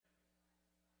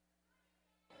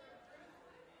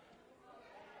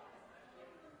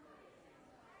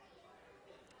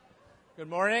Good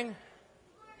morning.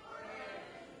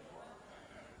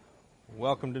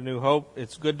 Welcome to New Hope.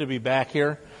 It's good to be back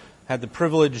here. Had the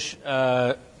privilege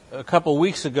a couple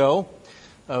weeks ago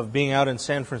of being out in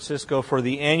San Francisco for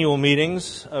the annual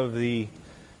meetings of the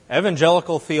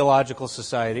Evangelical Theological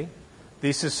Society,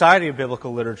 the Society of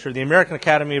Biblical Literature, the American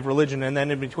Academy of Religion, and then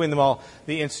in between them all,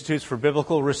 the Institutes for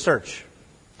Biblical Research.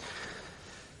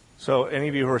 So, any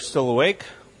of you who are still awake,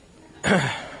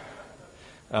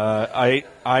 I'm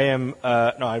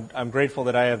grateful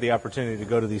that I have the opportunity to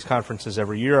go to these conferences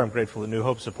every year. I'm grateful that New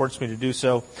Hope supports me to do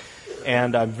so.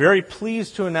 And I'm very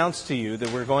pleased to announce to you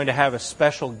that we're going to have a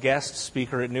special guest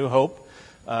speaker at New Hope.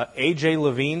 A.J.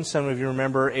 Levine, some of you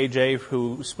remember A.J.,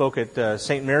 who spoke at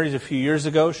St. Mary's a few years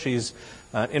ago. She's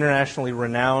an internationally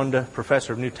renowned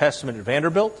professor of New Testament at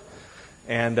Vanderbilt.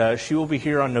 And she will be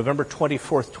here on November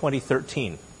 24th,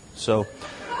 2013. So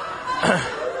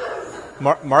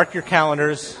mark your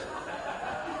calendars.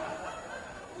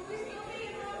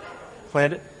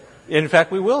 Planned it. In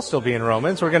fact, we will still be in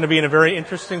Romans. We're going to be in a very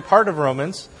interesting part of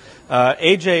Romans.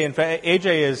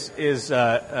 AJ is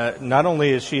not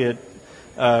only is she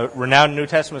a renowned New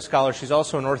Testament scholar, she's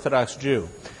also an Orthodox Jew,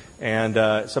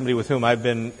 and somebody with whom I've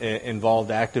been involved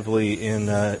actively in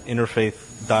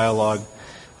interfaith dialogue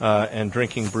and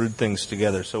drinking brewed things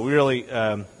together. So we really,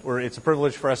 it's a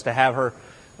privilege for us to have her.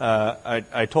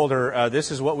 I told her,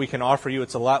 this is what we can offer you.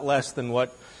 It's a lot less than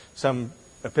what some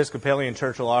Episcopalian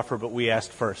church will offer, but we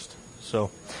asked first. So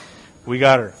we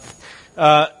got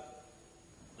her.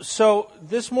 So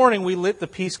this morning we lit the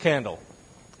peace candle.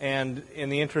 And in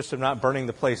the interest of not burning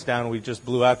the place down, we just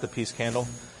blew out the peace candle.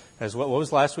 What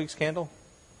was last week's candle?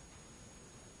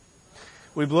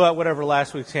 We blew out whatever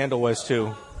last week's candle was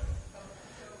too.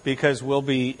 Because we'll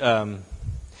be,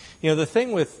 the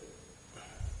thing with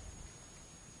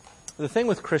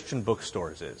Christian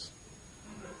bookstores is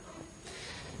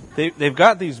they've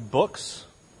got these books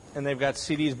and they've got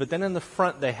CDs, but then in the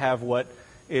front they have what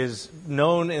is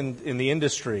known in the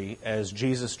industry as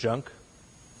Jesus junk.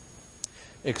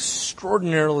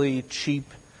 Extraordinarily cheap,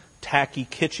 tacky,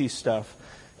 kitschy stuff.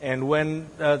 And when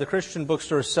the Christian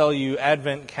bookstores sell you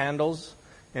Advent candles,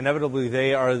 inevitably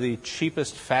they are the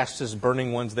cheapest, fastest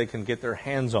burning ones they can get their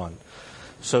hands on.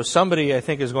 So somebody, I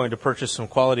think, is going to purchase some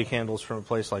quality candles from a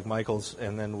place like Michael's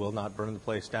and then will not burn the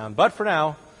place down. But for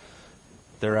now,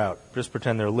 they're out. Just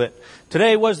pretend they're lit.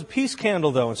 Today was the peace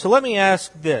candle, though. And so let me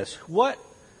ask this. What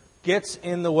gets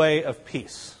in the way of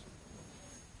peace?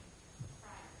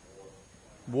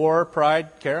 War,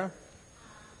 pride, Kara?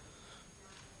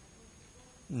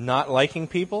 Not liking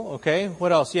people, okay.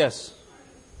 What else? Yes.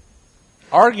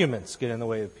 Arguments get in the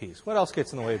way of peace. What else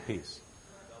gets in the way of peace?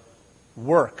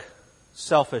 Work.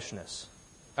 Selfishness.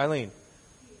 Eileen?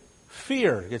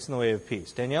 Fear gets in the way of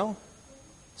peace. Danielle?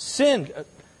 Sin.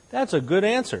 That's a good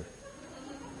answer.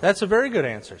 That's a very good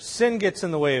answer. Sin gets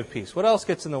in the way of peace. What else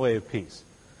gets in the way of peace?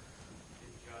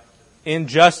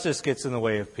 Injustice gets in the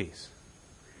way of peace.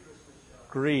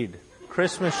 Greed.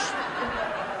 Christmas.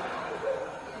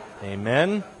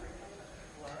 Amen.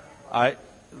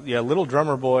 Little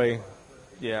drummer boy.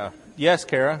 Yeah. Yes,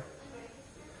 Kara.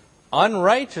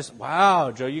 Unrighteous.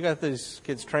 Wow, Joe, you got these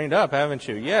kids trained up, haven't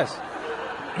you? Yes.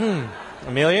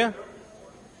 Amelia?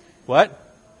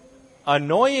 What?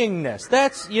 Annoyingness.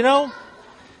 That's,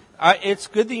 it's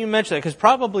good that you mentioned that, because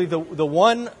probably the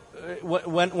one,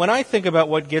 when I think about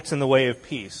what gets in the way of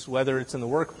peace, whether it's in the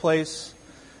workplace,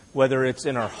 whether it's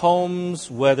in our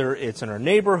homes, whether it's in our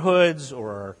neighborhoods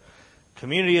or our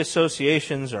community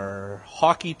associations, our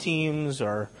hockey teams,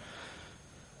 our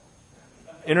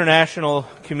international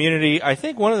community, I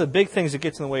think one of the big things that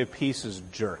gets in the way of peace is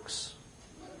jerks.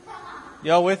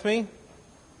 Y'all with me?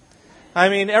 I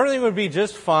mean, everything would be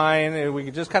just fine. We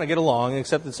could just kind of get along,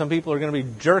 except that some people are going to be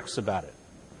jerks about it.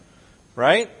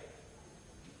 Right?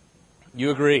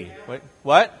 You agree? Wait,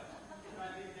 what?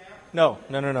 No.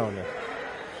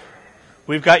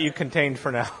 We've got you contained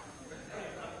for now.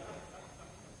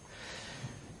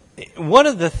 One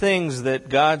of the things that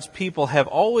God's people have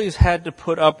always had to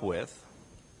put up with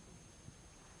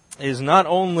is not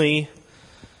only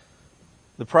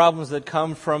the problems that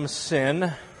come from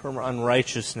sin, from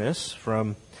unrighteousness,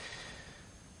 from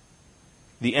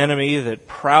the enemy that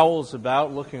prowls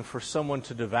about looking for someone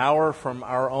to devour, from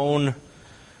our own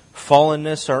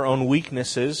fallenness, our own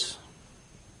weaknesses,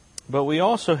 but we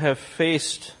also have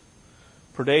faced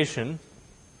predation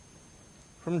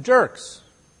from jerks,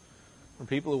 from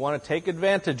people who want to take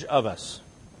advantage of us.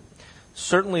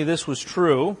 Certainly this was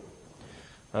true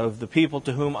of the people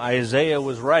to whom Isaiah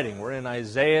was writing. We're in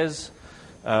Isaiah's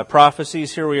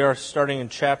prophecies. Here we are starting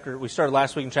we started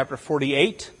last week in chapter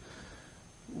 48.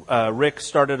 Rick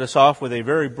started us off with a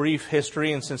very brief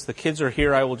history, and since the kids are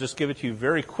here, I will just give it to you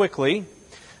very quickly.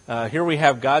 Here we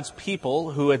have God's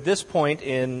people who at this point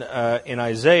in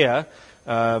Isaiah,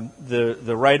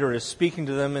 the writer is speaking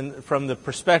to them from the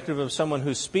perspective of someone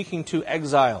who's speaking to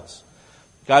exiles.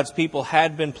 God's people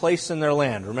had been placed in their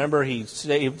land. Remember, He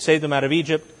saved them out of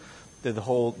Egypt,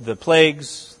 the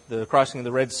plagues, the crossing of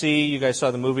the Red Sea. You guys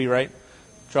saw the movie, right?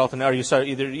 Charlton, or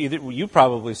you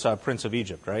probably saw Prince of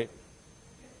Egypt, right?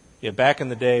 Yeah, back in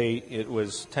the day, it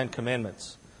was 10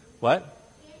 Commandments. What?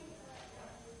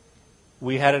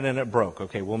 We had it and it broke.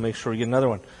 Okay, we'll make sure we get another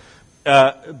one.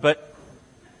 But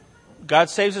God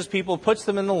saves His people, puts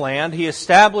them in the land. He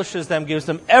establishes them, gives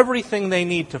them everything they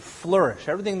need to flourish,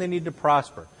 everything they need to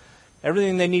prosper,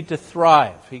 everything they need to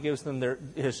thrive. He gives them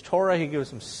His Torah. He gives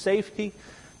them safety.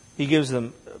 He gives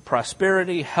them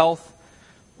prosperity, health.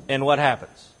 And what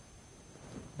happens?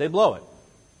 They blow it.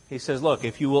 He says, look,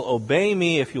 if you will obey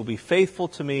me, if you'll be faithful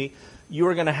to me, you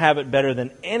are going to have it better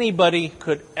than anybody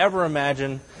could ever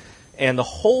imagine. And the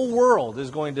whole world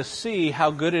is going to see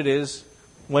how good it is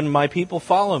when my people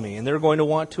follow me. And they're going to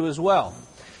want to as well.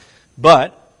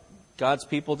 But God's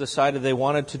people decided they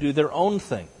wanted to do their own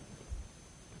thing.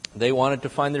 They wanted to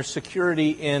find their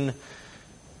security in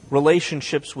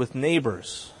relationships with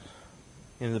neighbors,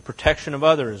 in the protection of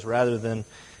others rather than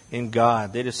in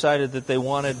God. They decided that they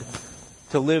wanted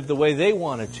to live the way they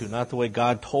wanted to, not the way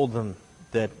God told them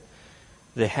that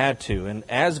they had to. And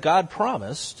as God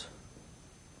promised,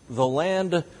 the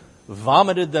land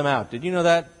vomited them out. Did you know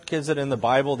that, kids, that in the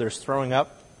Bible there's throwing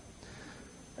up?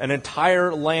 An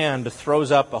entire land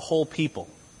throws up a whole people.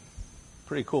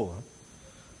 Pretty cool, huh?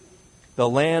 The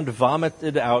land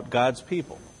vomited out God's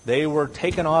people. They were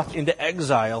taken off into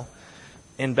exile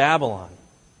in Babylon.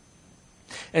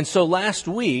 And so last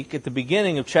week, at the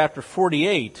beginning of chapter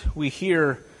 48, we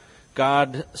hear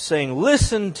God saying,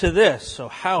 listen to this, O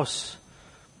house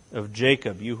of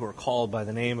Jacob, you who are called by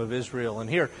the name of Israel. And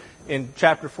here in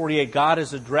chapter 48, God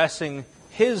is addressing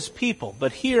His people.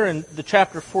 But here in the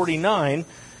chapter 49,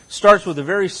 starts with the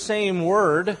very same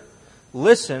word,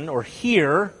 listen or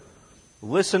hear,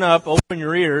 listen up, open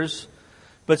your ears,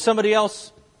 but somebody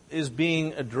else is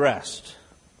being addressed.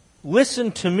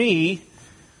 Listen to me,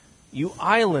 you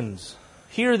islands.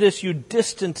 Hear this, you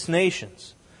distant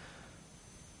nations.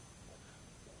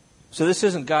 So this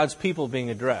isn't God's people being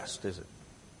addressed, is it?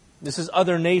 This is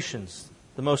other nations,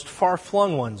 the most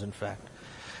far-flung ones, in fact.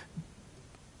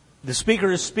 The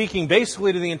speaker is speaking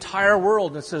basically to the entire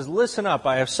world and says, listen up,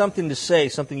 I have something to say,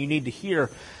 something you need to hear.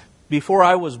 Before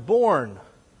I was born,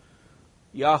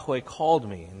 Yahweh called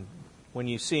me. And when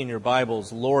you see in your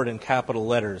Bibles Lord in capital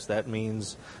letters, that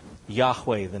means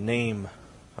Yahweh, the name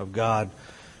of God.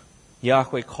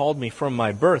 Yahweh called me from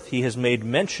my birth. He has made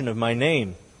mention of my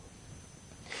name.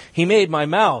 He made my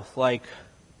mouth like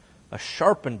a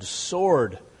sharpened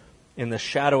sword. In the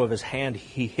shadow of His hand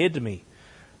He hid me.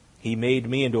 He made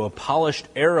me into a polished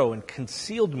arrow and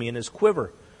concealed me in His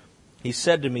quiver. He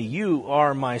said to me, you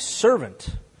are my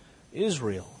servant,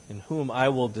 Israel, in whom I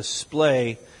will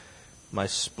display my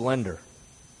splendor.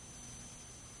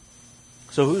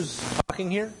 So who's talking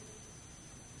here?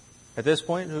 At this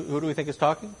point, who do we think is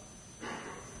talking?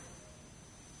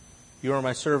 You are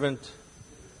my servant,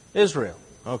 Israel.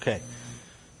 Okay.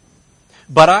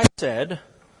 But I said,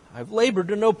 I've labored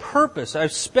to no purpose.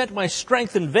 I've spent my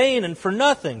strength in vain and for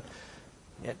nothing.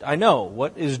 Yet I know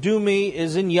what is due me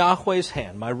is in Yahweh's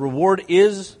hand. My reward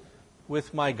is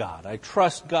with my God. I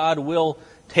trust God will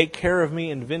take care of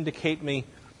me and vindicate me,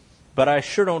 but I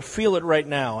sure don't feel it right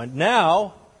now. And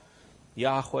now,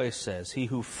 Yahweh says, He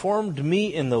who formed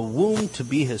me in the womb to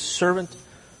be His servant,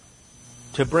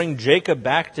 to bring Jacob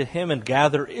back to Him and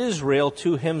gather Israel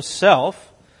to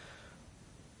Himself.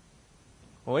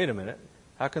 Well, wait a minute.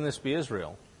 How can this be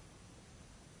Israel?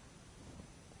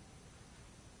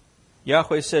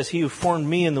 Yahweh says, He who formed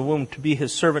me in the womb to be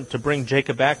His servant, to bring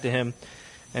Jacob back to Him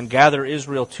and gather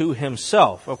Israel to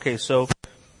Himself. Okay, so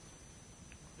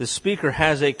the speaker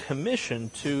has a commission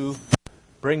to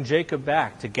bring Jacob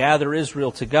back, to gather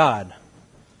Israel to God.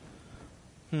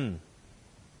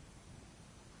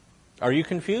 Are you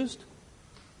confused?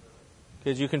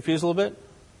 Kids, you confused a little bit?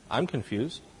 I'm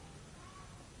confused.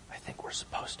 I think we're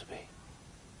supposed to be.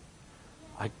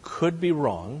 I could be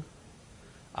wrong.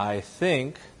 I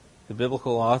think the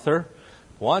biblical author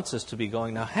wants us to be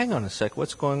going, now hang on a sec,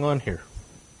 what's going on here?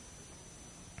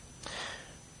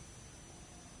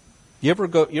 You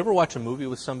ever watch a movie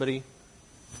with somebody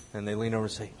and they lean over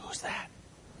and say, who's that?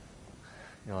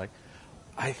 You're like,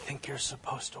 I think you're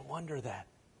supposed to wonder that.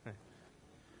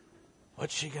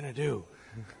 What's she going to do?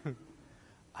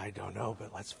 I don't know,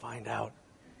 but let's find out.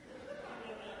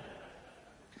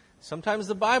 Sometimes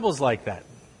the Bible's like that.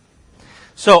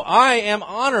 So I am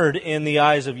honored in the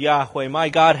eyes of Yahweh. My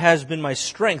God has been my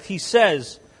strength. He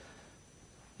says,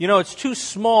 it's too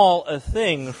small a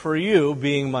thing for you,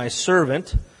 being my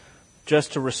servant,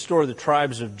 just to restore the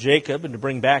tribes of Jacob and to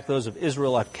bring back those of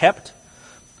Israel I've kept.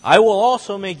 I will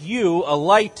also make you a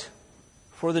light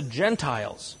for the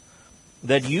Gentiles,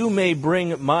 that you may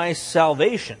bring my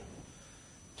salvation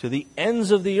to the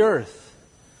ends of the earth.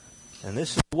 And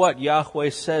this is what Yahweh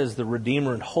says, the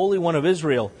Redeemer and Holy One of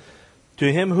Israel,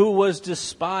 to him who was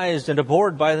despised and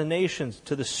abhorred by the nations,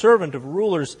 to the servant of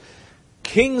rulers,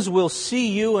 kings will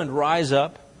see you and rise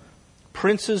up,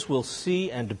 princes will see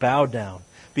and bow down,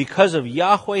 because of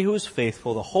Yahweh who is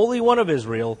faithful, the Holy One of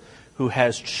Israel, who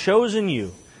has chosen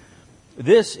you.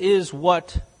 This is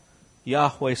what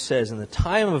Yahweh says, in the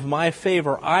time of my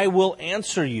favor I will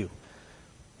answer you.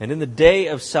 And in the day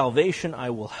of salvation I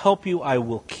will help you, I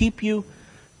will keep you,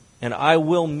 and I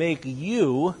will make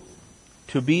you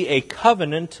to be a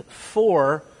covenant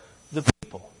for the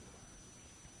people,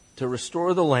 to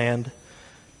restore the land,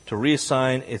 to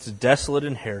reassign its desolate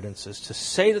inheritances, to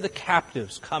say to the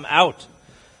captives, come out,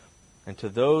 and to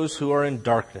those who are in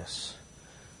darkness,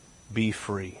 be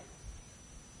free.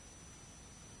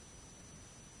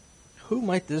 Who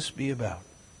might this be about?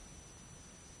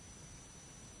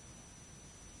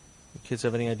 Kids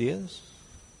have any ideas?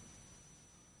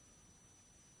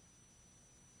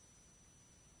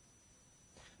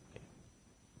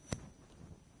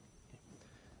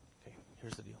 Okay,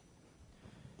 here's the deal.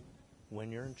 When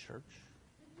you're in church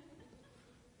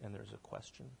and there's a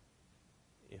question,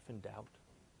 if in doubt,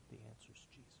 the answer's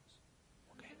Jesus.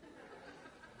 Okay.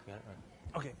 Got it?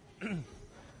 All right. Okay.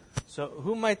 So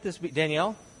who might this be?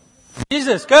 Danielle?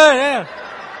 Jesus, good, yeah.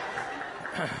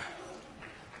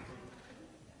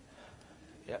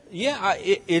 Yeah,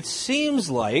 it seems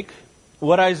like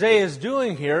what Isaiah is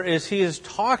doing here is he is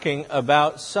talking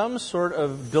about some sort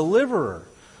of deliverer,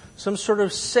 some sort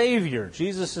of Savior.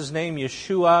 Jesus' name,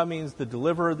 Yeshua, means the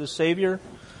deliverer, the Savior.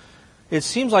 It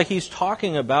seems like he's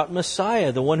talking about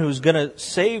Messiah, the one who's going to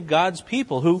save God's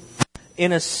people, who,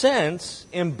 in a sense,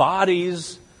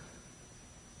 embodies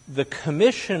the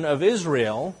commission of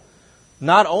Israel,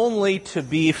 not only to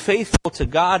be faithful to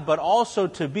God, but also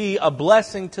to be a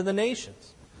blessing to the nations.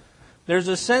 There's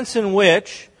a sense in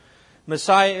which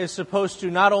Messiah is supposed to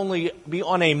not only be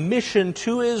on a mission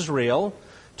to Israel,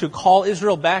 to call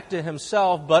Israel back to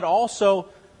himself, but also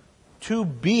to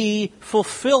be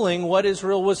fulfilling what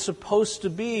Israel was supposed to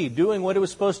be, doing what it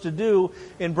was supposed to do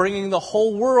in bringing the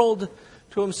whole world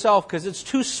to himself, because it's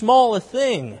too small a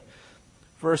thing.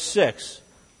 Verse 6.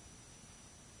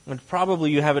 And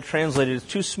probably you have it translated, it's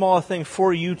too small a thing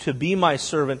for you to be my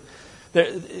servant.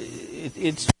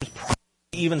 It's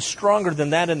even stronger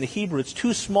than that in the Hebrew. It's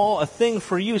too small a thing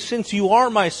for you, since you are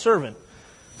my servant.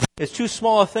 It's too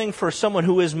small a thing for someone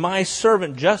who is my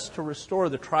servant just to restore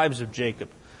the tribes of Jacob,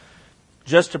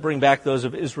 just to bring back those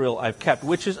of Israel I've kept,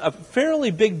 which is a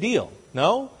fairly big deal,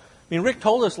 no? I mean, Rick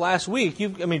told us last week,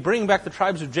 bringing back the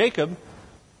tribes of Jacob,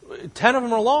 10 of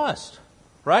them are lost,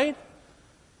 right?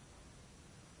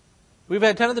 We've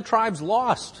had 10 of the tribes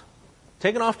lost,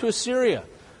 taken off to Assyria,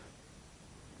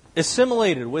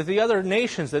 assimilated with the other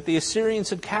nations that the Assyrians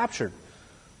had captured.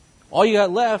 All you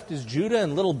got left is Judah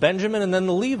and little Benjamin and then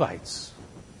the Levites.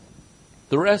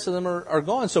 The rest of them are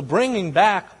gone. So bringing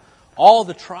back all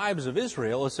the tribes of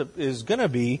Israel is going to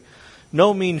be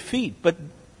no mean feat. But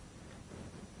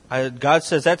God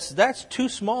says that's too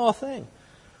small a thing.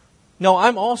 No,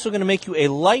 I'm also going to make you a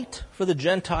light for the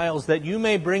Gentiles, that you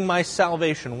may bring my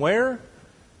salvation. Where?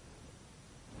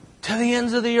 To the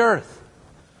ends of the earth.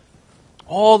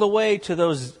 All the way to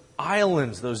those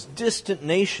islands, those distant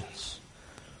nations.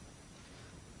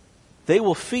 They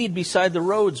will feed beside the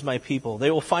roads, my people. They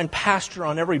will find pasture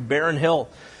on every barren hill.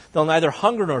 They'll neither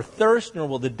hunger nor thirst, nor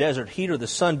will the desert heat or the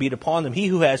sun beat upon them. He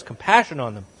who has compassion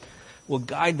on them will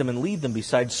guide them and lead them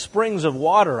beside springs of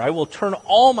water. I will turn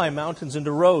all my mountains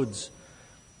into roads.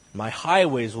 My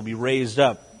highways will be raised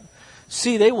up.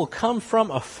 See, they will come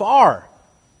from afar.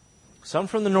 Some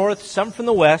from the north, some from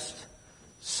the west.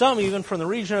 Some even from the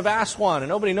region of Aswan, and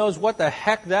nobody knows what the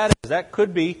heck that is. That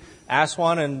could be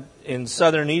Aswan in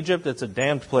southern Egypt. It's a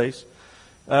damned place.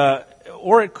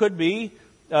 Or it could be,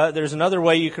 there's another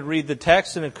way you could read the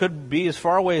text, and it could be as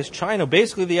far away as China.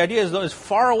 Basically, the idea is, as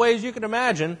far away as you can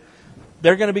imagine,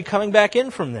 they're going to be coming back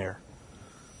in from there.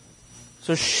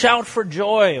 So shout for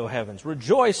joy, O heavens.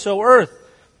 Rejoice, O earth.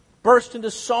 Burst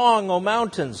into song, O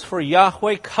mountains, for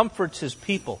Yahweh comforts his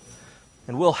people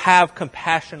and will have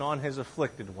compassion on his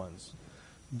afflicted ones.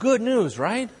 Good news,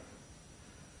 right?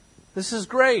 This is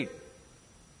great.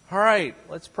 All right,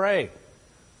 let's pray.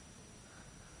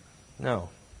 No.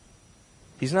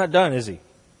 He's not done, is he?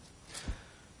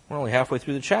 We're only halfway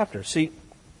through the chapter. See,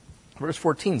 verse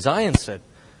 14, Zion said,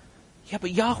 yeah,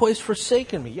 but Yahweh's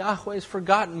forsaken me. Yahweh's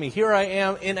forgotten me. Here I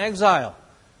am in exile.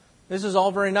 This is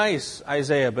all very nice,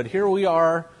 Isaiah, but here we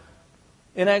are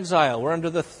in exile. We're under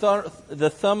the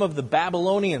thumb of the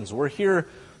Babylonians. We're here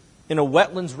in a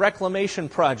wetlands reclamation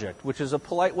project, which is a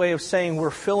polite way of saying we're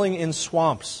filling in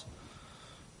swamps.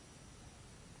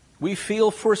 We feel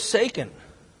forsaken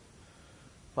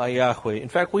by Yahweh. In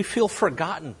fact, we feel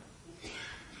forgotten.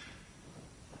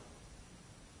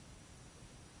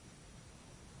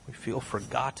 We feel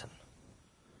forgotten.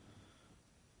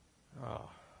 Oh,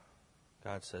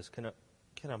 God says, can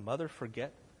a mother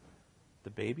forget the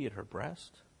baby at her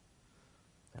breast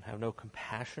and have no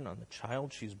compassion on the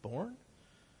child she's born?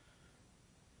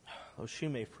 Though she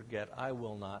may forget, I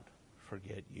will not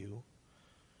forget you.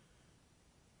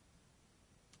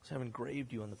 So I've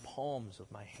engraved you on the palms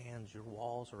of my hands. Your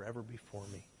walls are ever before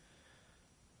me.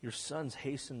 Your sons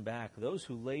hasten back. Those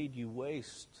who laid you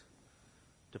waste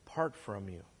depart from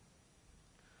you.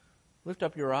 Lift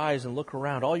up your eyes and look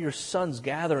around. All your sons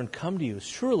gather and come to you. As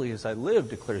surely as I live,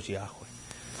 declares Yahweh.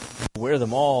 You'll wear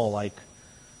them all like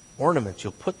ornaments.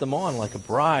 You'll put them on like a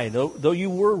bride. Though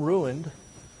you were ruined,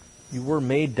 you were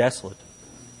made desolate.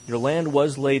 Your land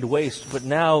was laid waste, but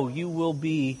now you will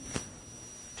be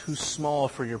too small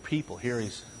for your people. Here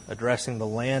he's addressing the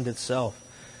land itself.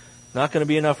 Not going to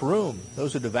be enough room.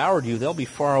 Those who devoured you, they'll be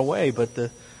far away, but the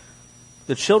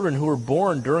children who were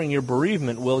born during your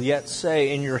bereavement will yet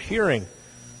say in your hearing,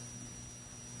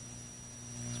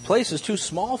 this place is too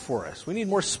small for us. We need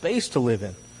more space to live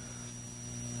in.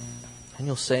 And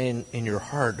you'll say in your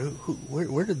heart,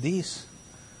 where did these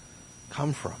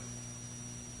come from?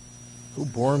 Who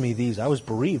bore me these? I was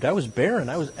bereaved. I was barren.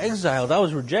 I was exiled. I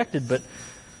was rejected. But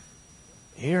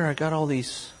here I got all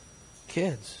these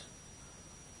kids.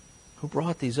 Who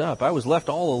brought these up? I was left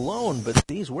all alone. But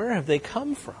these, where have they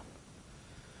come from?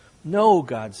 No,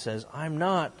 God says, I'm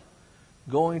not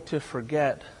going to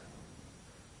forget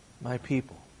my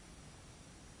people.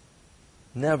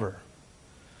 Never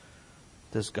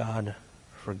does God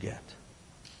forget.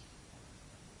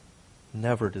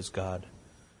 Never does God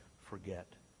forget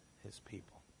His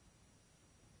people.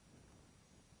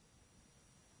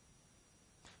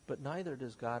 But neither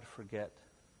does God forget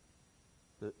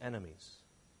the enemies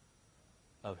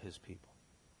of His people.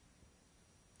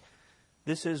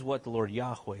 This is what the Lord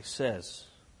Yahweh says.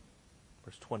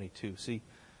 Verse 22. See,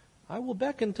 I will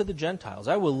beckon to the Gentiles.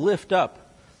 I will lift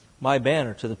up my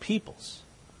banner to the peoples.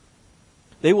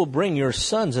 They will bring your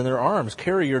sons in their arms,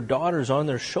 carry your daughters on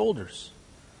their shoulders.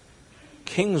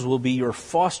 Kings will be your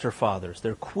foster fathers,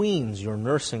 their queens your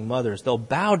nursing mothers. They'll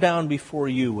bow down before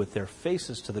you with their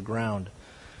faces to the ground.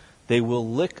 They will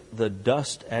lick the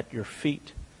dust at your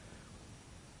feet.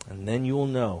 And then you will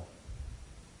know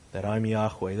that I'm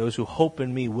Yahweh. Those who hope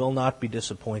in me will not be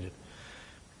disappointed.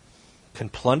 Can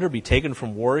plunder be taken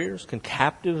from warriors? Can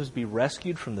captives be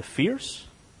rescued from the fierce?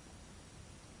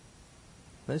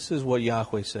 This is what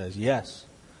Yahweh says. Yes.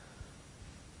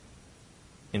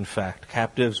 In fact,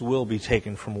 captives will be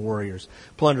taken from warriors.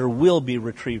 Plunder will be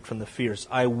retrieved from the fierce.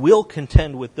 I will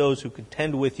contend with those who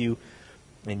contend with you,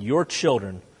 and your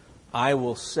children I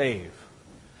will save.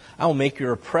 I will make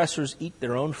your oppressors eat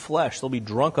their own flesh. They'll be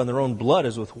drunk on their own blood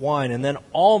as with wine. And then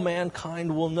all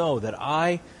mankind will know that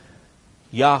I,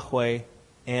 Yahweh,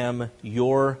 am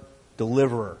your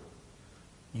deliverer,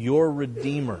 your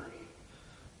redeemer,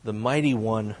 the mighty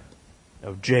one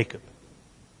of Jacob.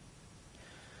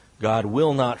 God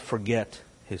will not forget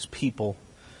His people,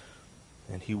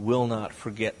 and He will not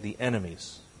forget the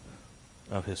enemies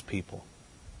of His people.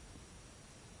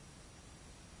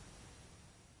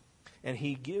 And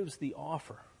He gives the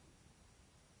offer.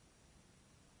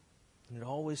 And it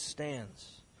always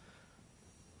stands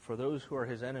for those who are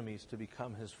His enemies to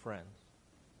become His friends.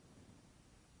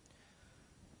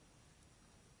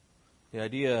 The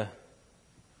idea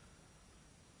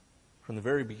from the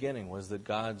very beginning was that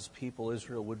God's people,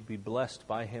 Israel, would be blessed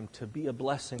by Him to be a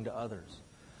blessing to others.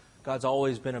 God's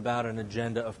always been about an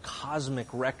agenda of cosmic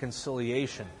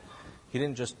reconciliation. He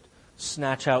didn't just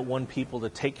snatch out one people to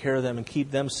take care of them and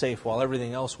keep them safe while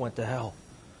everything else went to hell.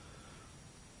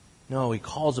 No, He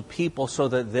calls a people so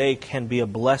that they can be a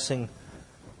blessing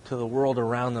to the world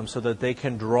around them, so that they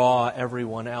can draw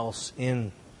everyone else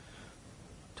in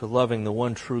to loving the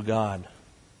one true God.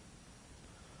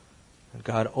 And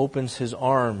God opens His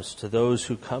arms to those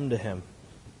who come to Him.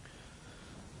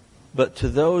 But to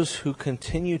those who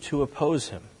continue to oppose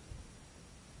Him,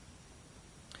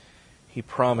 He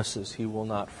promises He will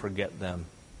not forget them,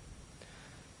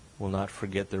 will not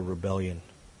forget their rebellion.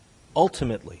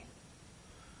 Ultimately,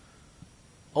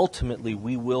 ultimately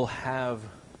we will have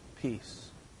peace.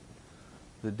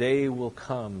 The day will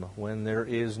come when there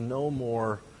is no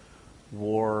more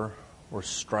war or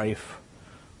strife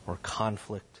or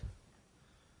conflict.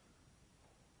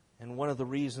 And one of the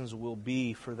reasons will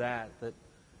be for that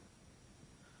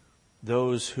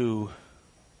those who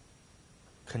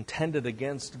contended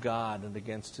against God and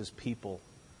against His people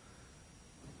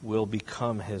will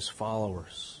become His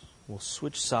followers, will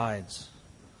switch sides,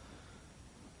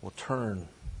 will turn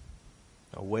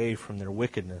away from their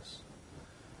wickedness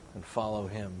and follow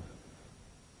Him.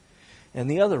 And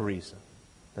the other reason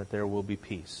that there will be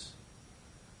peace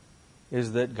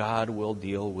is that God will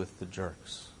deal with the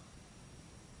jerks.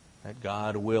 That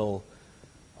God will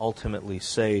ultimately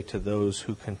say to those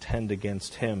who contend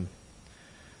against Him,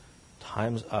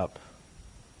 time's up.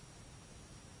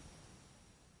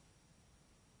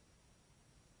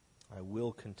 I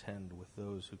will contend with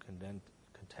those who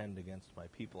contend against my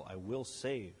people. I will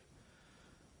save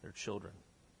their children.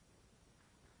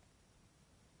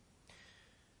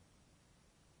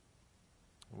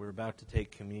 We're about to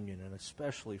take communion, and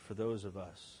especially for those of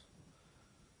us,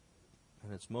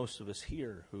 and it's most of us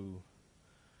here who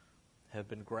have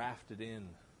been grafted in,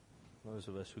 those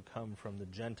of us who come from the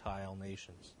Gentile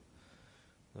nations,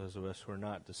 those of us who are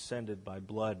not descended by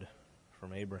blood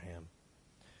from Abraham.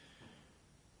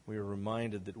 We are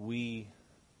reminded that we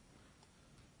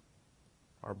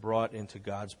are brought into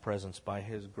God's presence by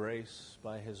His grace,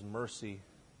 by His mercy,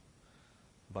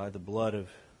 by the blood of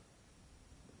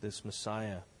this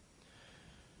Messiah,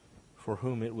 for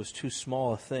whom it was too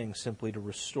small a thing simply to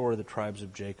restore the tribes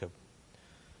of Jacob,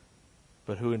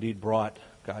 but who indeed brought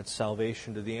God's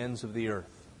salvation to the ends of the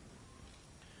earth.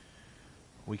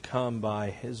 We come by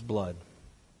His blood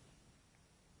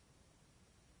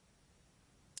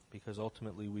because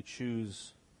ultimately we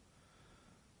choose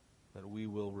that we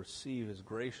will receive His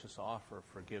gracious offer of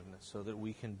forgiveness so that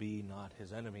we can be not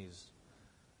His enemies,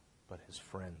 but His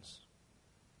friends.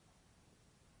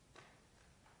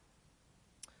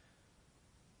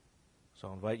 So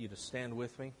I invite you to stand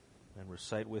with me and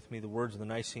recite with me the words of the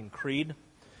Nicene Creed,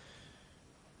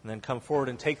 and then come forward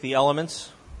and take the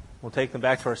elements. We'll take them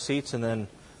back to our seats and then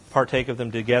partake of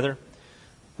them together.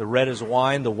 The red is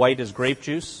wine, the white is grape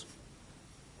juice.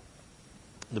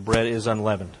 The bread is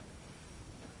unleavened.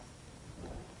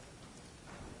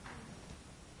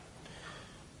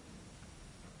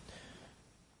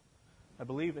 I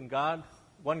believe in God,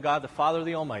 one God, the Father,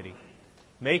 the Almighty,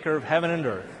 maker of heaven and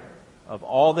earth, of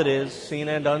all that is, seen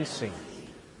and unseen.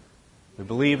 We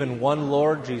believe in one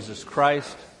Lord, Jesus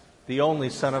Christ, the only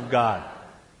Son of God,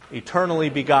 eternally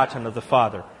begotten of the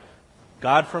Father,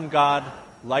 God from God,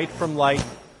 light from light,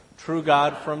 true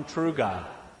God from true God,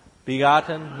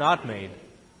 begotten, not made,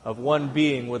 of one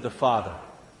being with the Father.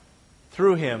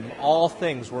 Through Him all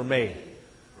things were made.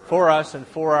 For us and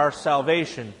for our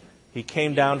salvation He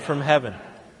came down from heaven.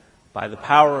 By the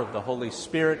power of the Holy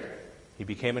Spirit He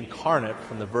became incarnate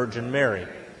from the Virgin Mary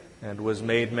and was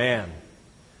made man.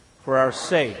 For our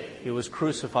sake He was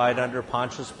crucified under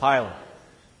Pontius Pilate.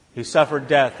 He suffered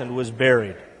death and was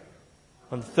buried.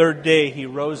 On the third day He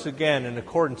rose again in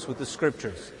accordance with the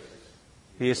Scriptures.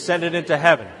 He ascended into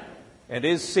heaven and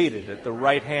is seated at the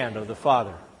right hand of the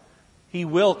Father. He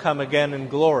will come again in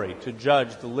glory to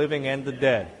judge the living and the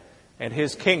dead, and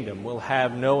His kingdom will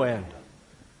have no end.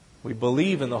 We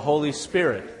believe in the Holy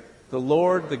Spirit, the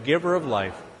Lord, the giver of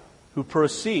life, who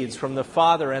proceeds from the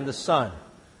Father and the Son.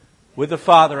 With the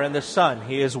Father and the Son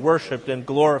He is worshipped and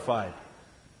glorified.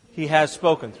 He has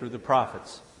spoken through the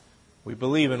prophets. We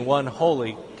believe in one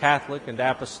holy, Catholic, and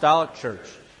apostolic church.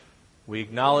 We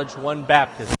acknowledge one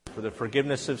baptism for the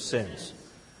forgiveness of sins.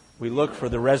 We look for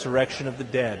the resurrection of the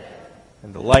dead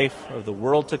and the life of the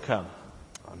world to come.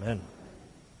 Amen.